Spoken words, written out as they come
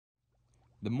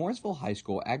The Mooresville High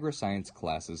School Agriscience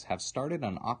classes have started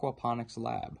an Aquaponics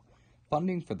lab.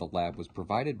 Funding for the lab was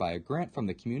provided by a grant from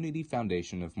the Community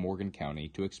Foundation of Morgan County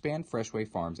to expand Freshway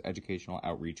Farms' educational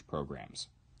outreach programs.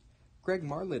 Greg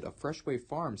Marlett of Freshway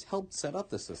Farms helped set up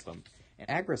the system, and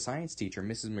Agriscience teacher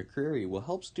Mrs. McCreary will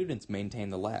help students maintain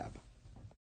the lab.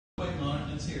 Waiting on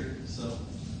it, it's here. So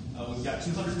we've got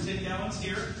 210 gallons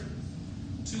here,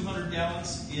 200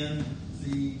 gallons in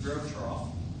the grow trough.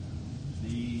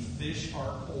 The fish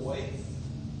are koi,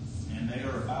 and they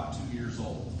are about 2 years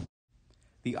old.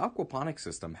 The aquaponics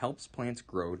system helps plants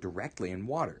grow directly in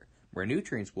water, where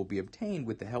nutrients will be obtained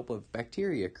with the help of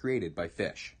bacteria created by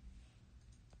fish.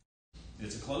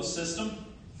 It's a closed system.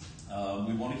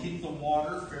 We want to keep the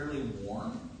water fairly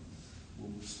warm.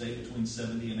 We'll stay between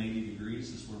 70 and 80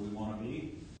 degrees is where we want to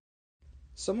be.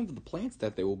 Some of the plants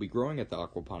that they will be growing at the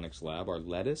aquaponics lab are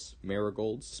lettuce,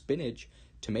 marigolds, spinach,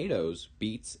 tomatoes,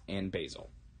 beets, and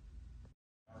basil.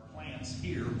 Our plants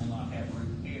here will not have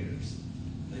root hairs.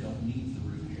 They don't need the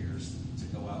root hairs to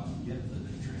go out and get the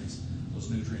nutrients.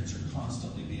 Those nutrients are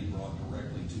constantly being brought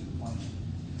directly to the plant.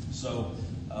 So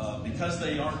because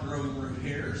they aren't growing root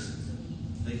hairs,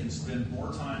 they can spend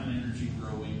more time and energy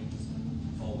growing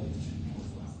foliage or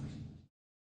flowers.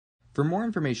 For more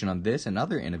information on this and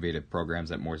other innovative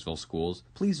programs at Mooresville schools,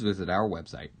 please visit our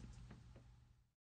website.